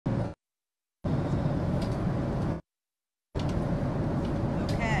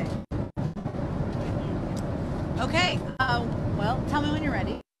Okay, well, tell me when you're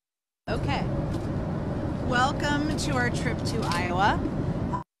ready. Okay. Welcome to our trip to Iowa.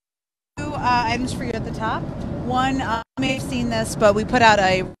 Two items for you at the top. One, you may have seen this, but we put out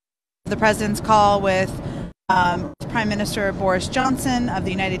the president's call with Prime Minister Boris Johnson of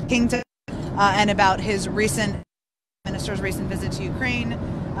the United Kingdom and about his minister's recent visit to Ukraine.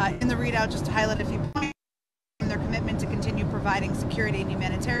 In the readout, just to highlight a few points, their commitment to continue providing security and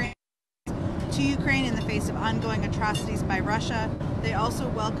humanitarian to Ukraine in the face of ongoing atrocities by Russia. They also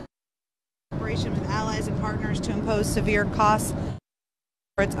welcome cooperation with allies and partners to impose severe costs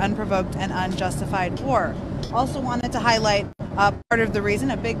for its unprovoked and unjustified war. Also wanted to highlight a big part of the reason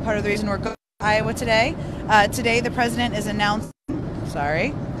we're going to Iowa today. Today the president is announcing,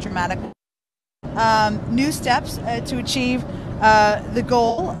 dramatic, new steps to achieve the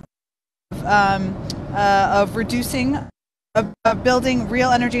goal of building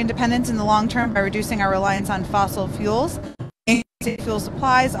real energy independence in the long term by reducing our reliance on fossil fuels, increasing fuel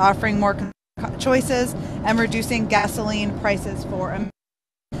supplies, offering more choices, and reducing gasoline prices for Americans.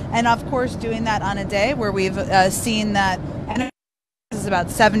 And of course, doing that on a day where we've seen that energy is about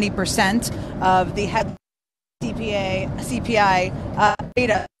 70% of the head CPI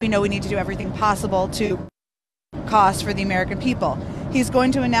data. We know we need to do everything possible to cost for the American people. He's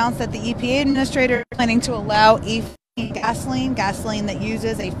going to announce that the EPA administrator is planning to allow E15 gasoline that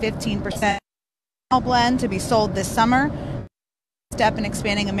uses a 15% blend to be sold this summer. Step in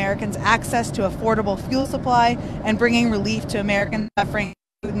expanding Americans' access to affordable fuel supply and bringing relief to Americans suffering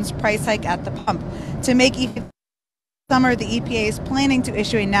Putin's price hike at the pump. To make E15 summer, the EPA is planning to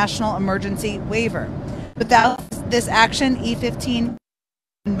issue a national emergency waiver. Without this action, E15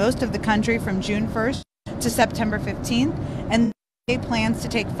 in most of the country from June 1st to September 15th, and the EPA plans to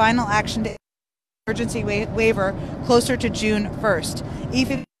take final action to emergency waiver closer to June 1st.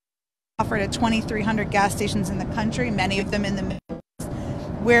 E15 offered at 2,300 gas stations in the country, many of them in the Midwest,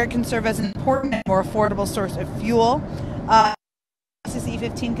 where it can serve as an important and more affordable source of fuel. This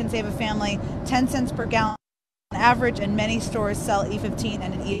E15 can save a family 10 cents per gallon on average, and many stores sell E15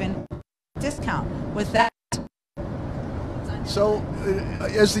 at an even discount. With that, so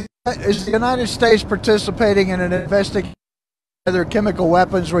is the United States participating in an investigation whether chemical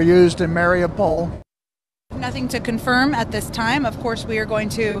weapons were used in Mariupol? Nothing to confirm at this time. Of course, we are going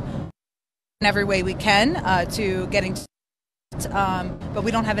to in every way we can to getting but we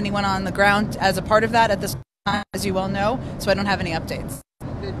don't have anyone on the ground as a part of that at this time, as you well know, so I don't have any updates.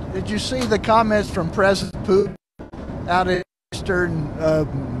 Did you see the comments from President Putin out in eastern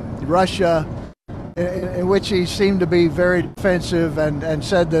Russia in which he seemed to be very defensive and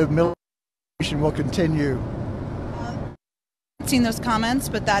said the military will continue? I've seen those comments,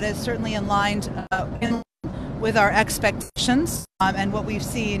 but that is certainly in line with our expectations and what we've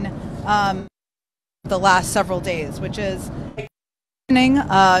seen the last several days, which is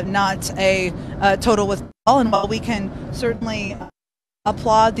not a total withdrawal. And while we can certainly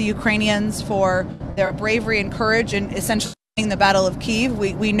applaud the Ukrainians for their bravery and courage in essentially winning the Battle of Kyiv,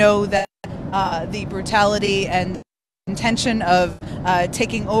 we know that the brutality and intention of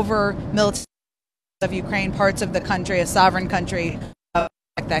taking over military of Ukraine, parts of the country, a sovereign country,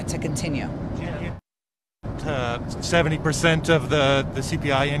 expect that to continue. 70% of the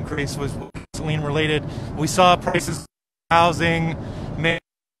CPI increase was gasoline related. We saw prices, housing,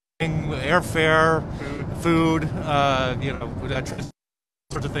 airfare, food,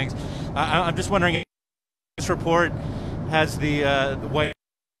 sorts of things. I'm just wondering if this report has the way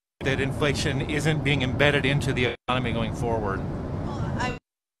that inflation isn't being embedded into the economy going forward.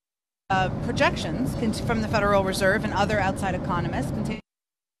 Projections from the Federal Reserve and other outside economists continue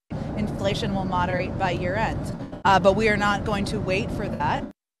inflation will moderate by year end. But we are not going to wait for that.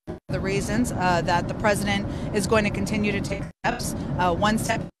 The reasons that the president is going to continue to take steps. One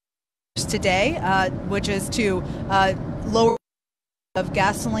step today, which is to lower of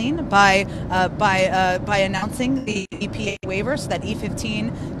gasoline by announcing the EPA waiver so that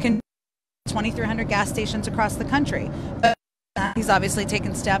E15 can 2,300 gas stations across the country. But he's obviously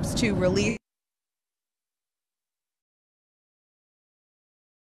taken steps to release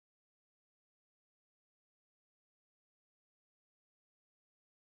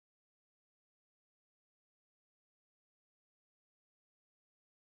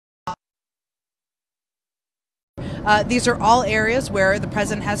these are all areas where the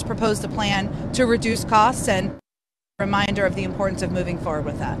president has proposed a plan to reduce costs, and a reminder of the importance of moving forward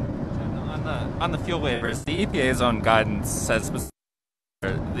with that. On the fuel waivers, the EPA's own guidance says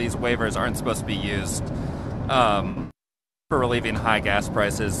these waivers aren't supposed to be used for relieving high gas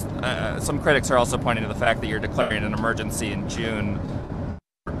prices. Some critics are also pointing to the fact that you're declaring an emergency in June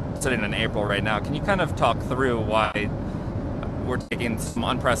sitting in April right now. Can you kind of talk through why we're taking some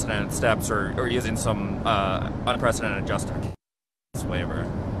unprecedented steps or using some unprecedented justification waiver?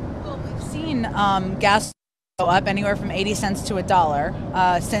 Well, we've seen gas go up anywhere from 80 cents to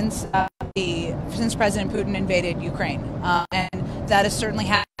 $1 since President Putin invaded Ukraine, and that has certainly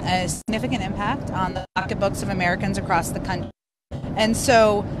had a significant impact on the pocketbooks of Americans across the country. And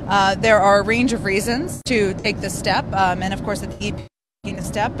so there are a range of reasons to take this step, and of course the EP taking the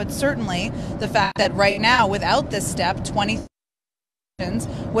step, but certainly the fact that right now, without this step, 20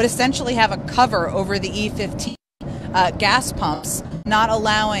 would essentially have a cover over the E15 gas pumps, not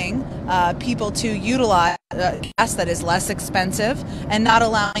allowing people to utilize gas that is less expensive and not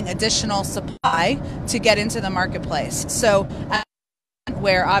allowing additional supply to get into the marketplace. So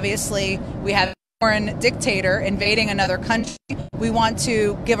where obviously we have a foreign dictator invading another country, we want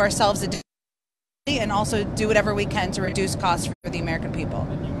to give ourselves a and also do whatever we can to reduce costs for the American people.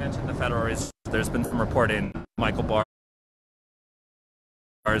 You mentioned the Federal Reserve. There's been some reporting Michael Barr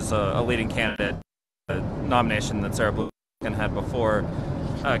is a leading candidate, a nomination that Sarah Blumenthal had before.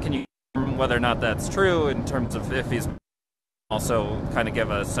 Can you confirm whether or not that's true in terms of if he's also kind of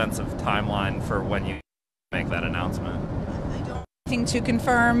give a sense of timeline for when you make that announcement? I don't have anything to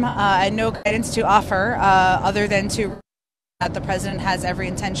confirm and no guidance to offer other than to that the president has every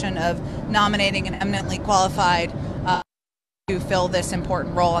intention of nominating an eminently qualified to fill this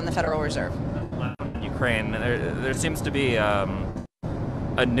important role on the Federal Reserve. In Ukraine, there seems to be a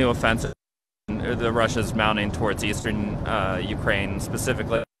new offensive the Russia's mounting towards eastern Ukraine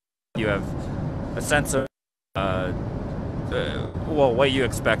specifically. You have a sense of what you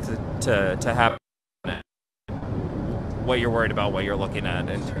expect to happen, what you're worried about, what you're looking at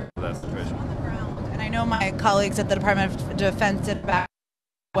in terms of that situation. On the ground, and I know my colleagues at the Department of Defense did back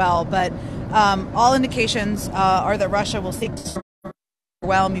well, but all indications are that Russia will seek to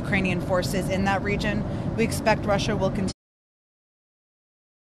overwhelm Ukrainian forces in that region. We expect Russia will continue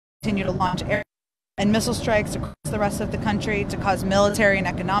to launch air and missile strikes across the rest of the country to cause military and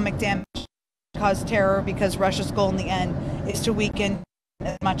economic damage, to cause terror, because Russia's goal in the end is to weaken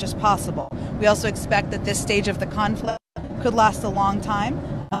as much as possible. We also expect that this stage of the conflict could last a long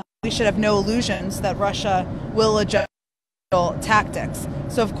time. We should have no illusions that Russia will adjust tactics.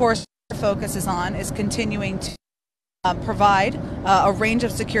 So, of course, our focus is continuing to provide a range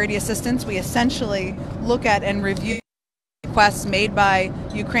of security assistance. We essentially look at and review requests made by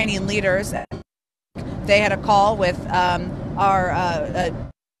Ukrainian leaders. They had a call with our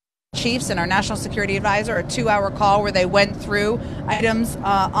chiefs and our national security advisor, a 2-hour call where they went through items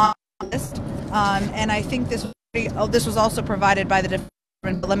on the list. And I think this was also provided by the department.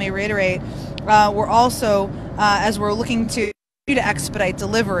 But let me reiterate, we're also, as we're looking to expedite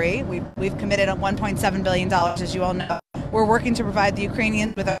delivery, we've committed $1.7 billion, as you all know. We're working to provide the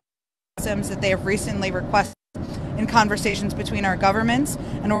Ukrainians with systems that they have recently requested in conversations between our governments,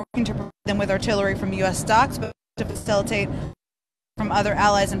 and we're working to provide them with artillery from U.S. stocks, but to facilitate from other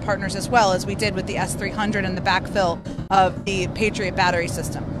allies and partners as well, as we did with the S-300 and the backfill of the Patriot battery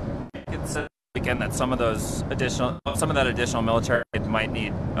system. It's again that some of that additional military might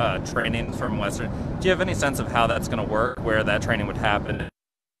need training from Western. Do you have any sense of how that's going to work, where that training would happen?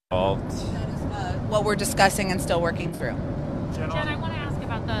 Involved? That is what we're discussing and still working through. Jen, I want to ask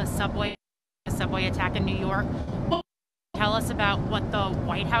about the subway attack in New York. Tell us about what the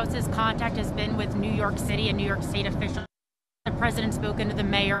White House's contact has been with New York City and New York State officials. The president's spoken to the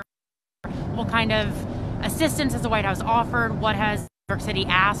mayor. What kind of assistance has the White House offered? What has New York City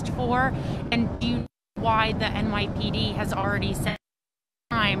asked for? And do you know why the NYPD has already said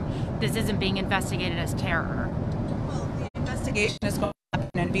this isn't being investigated as terror? Well, the investigation is going to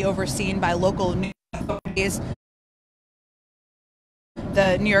happen and be overseen by local news authorities.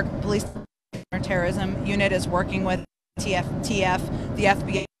 The New York Police Terrorism Unit is working with TF, the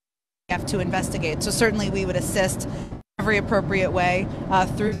FBI, to investigate. So certainly we would assist every appropriate way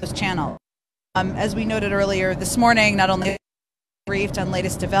through those channels. As we noted earlier this morning, not only briefed on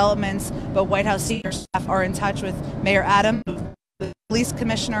latest developments, but White House senior staff are in touch with Mayor Adams, the police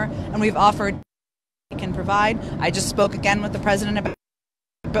commissioner, and we've offered we can provide. I just spoke again with the president about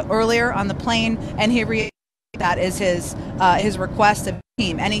earlier on the plane, and he reiterated that is his request of the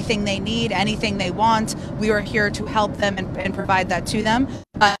team. Anything they need, anything they want, we are here to help them and provide that to them.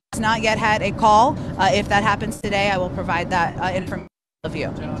 It's not yet had a call. If that happens today, I will provide that information to you.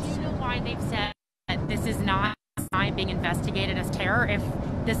 Do you know why they've said that this is not being investigated as terror? If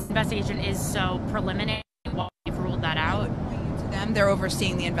this investigation is so preliminary, why they've ruled that out? To them, they're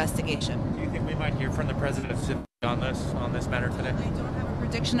overseeing the investigation. Do you think we might hear from the president on this matter today? I don't have a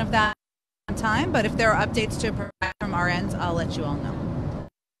prediction of that on time, but if there are updates to provide from our end, I'll let you all know.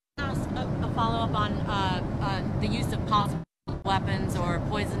 follow-up on the use of possible weapons or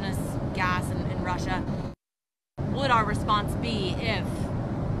poisonous gas in Russia. Would our response be if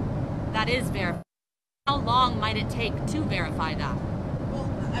that is verified? How long might it take to verify that?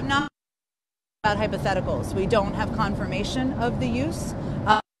 Well, I'm not about hypotheticals. We don't have confirmation of the use.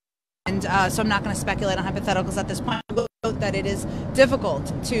 So I'm not going to speculate on hypotheticals at this point. I will note that it is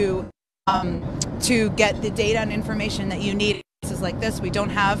difficult to get the data and information that you need in cases like this. We don't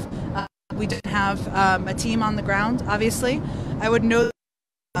have a team on the ground. Obviously, I would note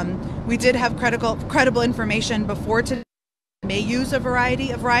we did have credible information before today. May use a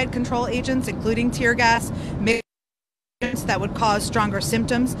variety of riot control agents, including tear gas, agents that would cause stronger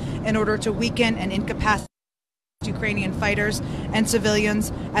symptoms in order to weaken and incapacitate Ukrainian fighters and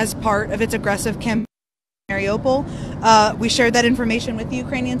civilians as part of its aggressive campaign in Mariupol. We shared that information with the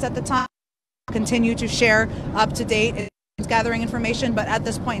Ukrainians at the time. Continue to share up-to-date gathering information, but at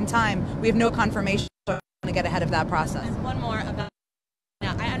this point in time, we have no confirmation, so I'm going to get ahead of that process. And one more about.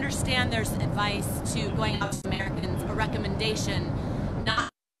 Now, I understand there's advice to going out to Americans, a recommendation not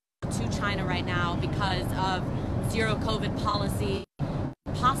to China right now because of zero COVID policy,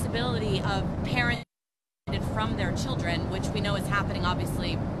 possibility of parents from their children, which we know is happening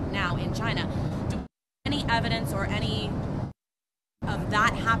obviously now in China. Do we have any evidence or any of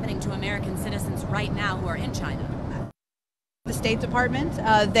that happening to American citizens right now who are in China? The State Department,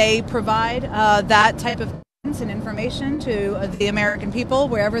 they provide that type of and information to the American people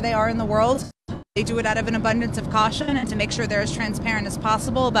wherever they are in the world. They do it out of an abundance of caution and to make sure they're as transparent as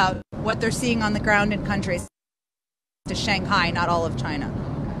possible about what they're seeing on the ground in countries. To Shanghai, not all of China.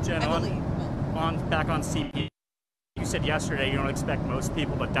 Jen, back on CPI, you said yesterday you don't expect most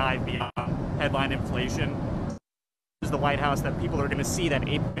people to dive beyond headline inflation. Is the White House that people are going to see that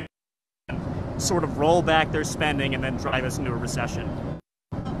 8% sort of roll back their spending and then drive us into a recession?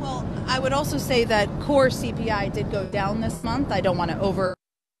 Well, I would also say that core CPI did go down this month. I don't want to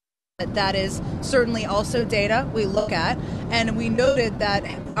that is certainly also data we look at, and we noted that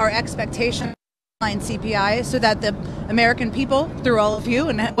our expectation line CPI so that the American people, through all of you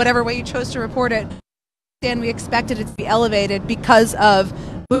and whatever way you chose to report it, and we expected it to be elevated because of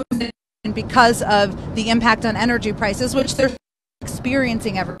and because of the impact on energy prices, which they're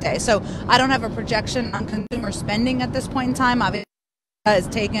experiencing every day. So I don't have a projection on consumer spending at this point in time. Obviously, is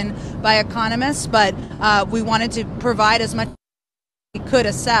taken by economists, but we wanted to provide as much as we could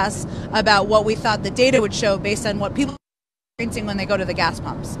assess about what we thought the data would show based on what people are experiencing when they go to the gas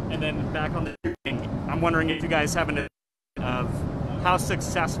pumps. And then back on the thing, I'm wondering if you guys have an idea of how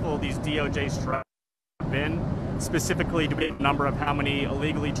successful these DOJ strikes have been. Specifically, do we have a number of how many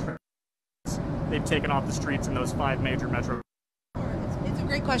illegally they've taken off the streets in those 5 major metro? It's a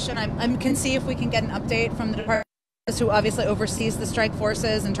great question. I can see if we can get an update from the Department who obviously oversees the strike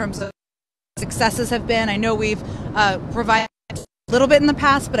forces in terms of successes have been. I know we've provided a little bit in the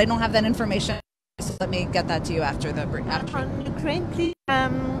past, but I don't have that information. So let me get that to you after the break. On Ukraine, please,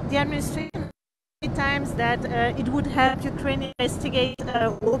 the administration many times that it would help Ukraine investigate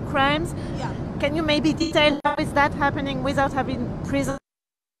war crimes. Yeah. Can you maybe detail how is that happening without having prison?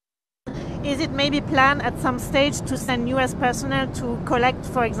 Is it maybe planned at some stage to send U.S. personnel to collect,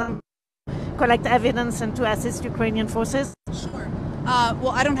 for example, evidence and to assist Ukrainian forces? Sure. Well,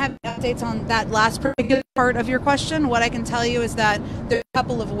 I don't have updates on that last particular part of your question. What I can tell you is that there are a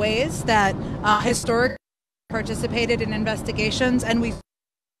couple of ways that historically participated in investigations, and we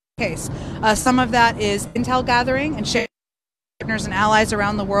case. Some of that is intel gathering and sharing with partners and allies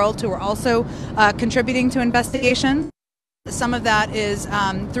around the world who are also contributing to investigations. Some of that is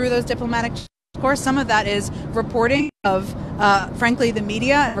through those diplomatic channels. Of course, some of that is reporting of, frankly, the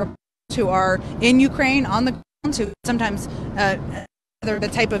media who are in Ukraine on the ground, who sometimes they're the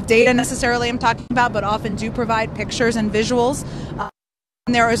type of data necessarily I'm talking about, but often do provide pictures and visuals.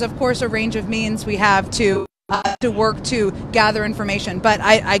 And there is, of course, a range of means we have to work to gather information, but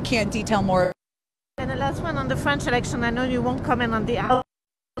I can't detail more. And the last one on the French election, I know you won't comment on the outcome.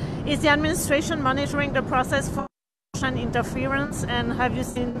 Is the administration monitoring the process for Russian interference, and have you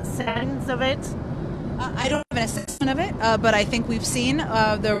seen signs of it? I don't have an assessment of it, but I think we've seen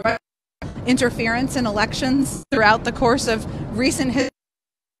the interference in elections throughout the course of recent history,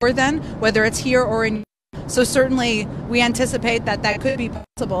 whether it's here or in. So certainly we anticipate that that could be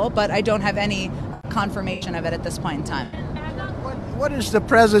possible, but I don't have any confirmation of it at this point in time. What is the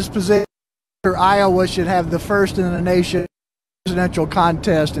president's position? Iowa should have the first in the nation presidential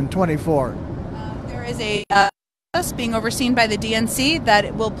contest in 24. There is a process being overseen by the DNC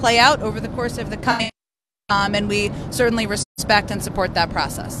that will play out over the course of the coming, and we certainly respect and support that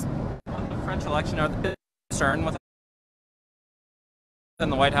process. On the French election, are they concerned with in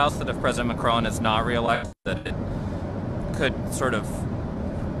the White House that if President Macron is not reelected, that it could sort of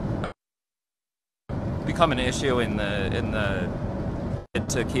become an issue in the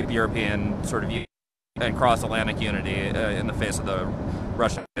to keep European sort of and cross-Atlantic unity in the face of the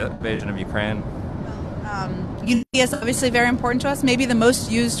Russian invasion of Ukraine? Unity is obviously very important to us. Maybe the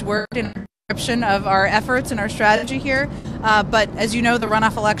most used word in description of our efforts and our strategy here. But as you know, the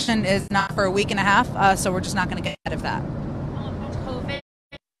runoff election is not for a week and a half, so we're just not going to get ahead of that. COVID,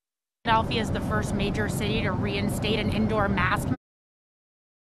 Philadelphia is the first major city to reinstate an indoor mask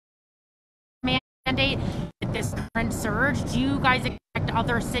mandate. With this current surge, do you guys expect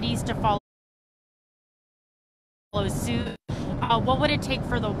other cities to follow suit? What would it take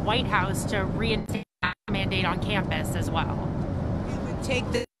for the White House to reinstate that mandate on campus as well? It would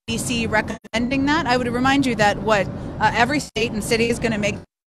take the DC recommending that. I would remind you that every state and city is going to make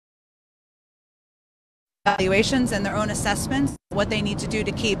evaluations and their own assessments, what they need to do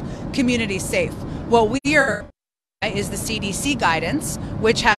to keep communities safe. What we are is the CDC guidance,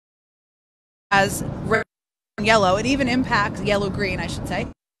 which has red and yellow. It even impacts yellow-green, I should say.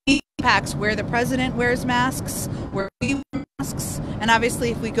 It impacts where the president wears masks, where we wear masks, and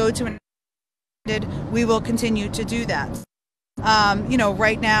obviously if we go to an we will continue to do that.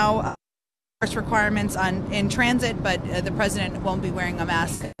 Right now, there's requirements in transit, but the president won't be wearing a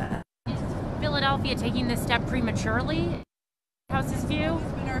mask. Is Philadelphia taking this step prematurely? House's view?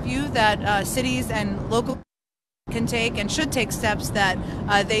 It's been our view that cities and local can take and should take steps that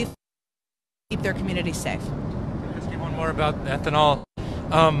they keep their communities safe. Just one more about ethanol.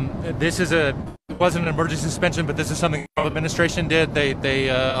 This wasn't an emergency suspension, but this is something the Trump administration did. They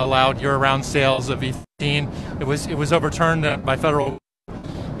allowed year-round sales of E15. It was overturned by federal.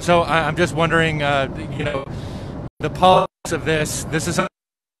 So I'm just wondering, the politics of this. This is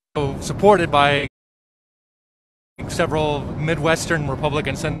supported by several Midwestern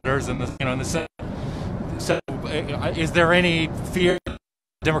Republican senators in the Senate. So, is there any fear the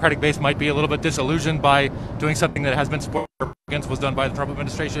Democratic base might be a little bit disillusioned by doing something that has been supported against was done by the Trump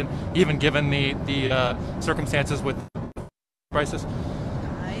administration, even given the circumstances with the crisis?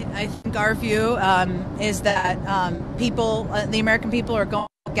 I think our view is that the American people are going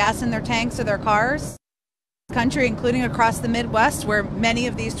gas in their tanks of their cars, country, including across the Midwest, where many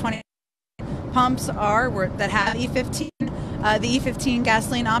of these 20 pumps that have E15, the E15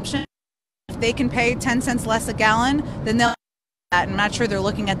 gasoline option. If they can pay 10 cents less a gallon, then they'll. I'm not sure they're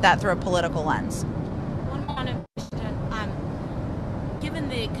looking at that through a political lens. One more question. Given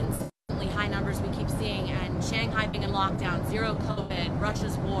the consistently high numbers we keep seeing and Shanghai being in lockdown, zero COVID,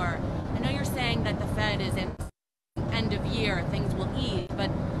 Russia's war, I know you're saying that the Fed is in end of year, things will ease, but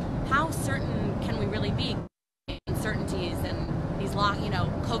how certain can we really be uncertainties and these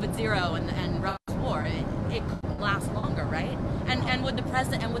COVID zero and Russia's war? It could last longer, right? And would the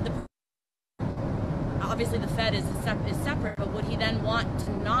president obviously the Fed is separate, but would he then want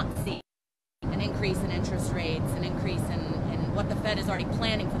to not see an increase in interest rates, an increase in what the Fed is already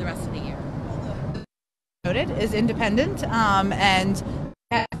planning for the rest of the year? Noted is independent and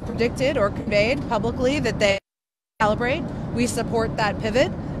have predicted or conveyed publicly that they calibrate. We support that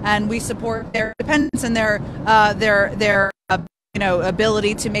pivot, and we support their independence and their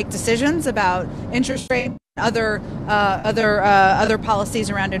ability to make decisions about interest rate, other policies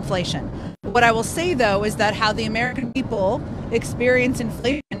around inflation. What I will say, though, is that how the American people experience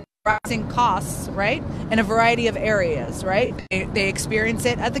inflation, rising costs, right, in a variety of areas, right? They experience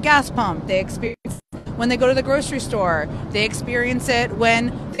it at the gas pump. They experience it when they go to the grocery store. They experience it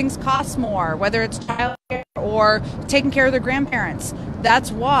when things cost more, whether it's childcare or taking care of their grandparents.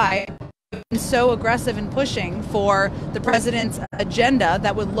 That's why we've been so aggressive in pushing for the president's agenda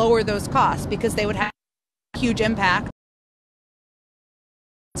that would lower those costs, because they would have a huge impact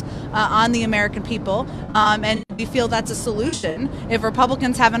on the American people, and we feel that's a solution. If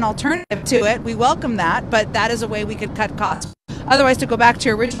Republicans have an alternative to it, we welcome that, but that is a way we could cut costs. Otherwise, to go back to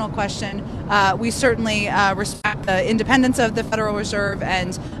your original question, we certainly respect the independence of the Federal Reserve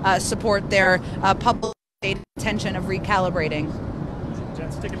and support their public intention of recalibrating. Jen,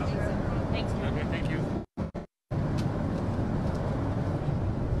 stick it up.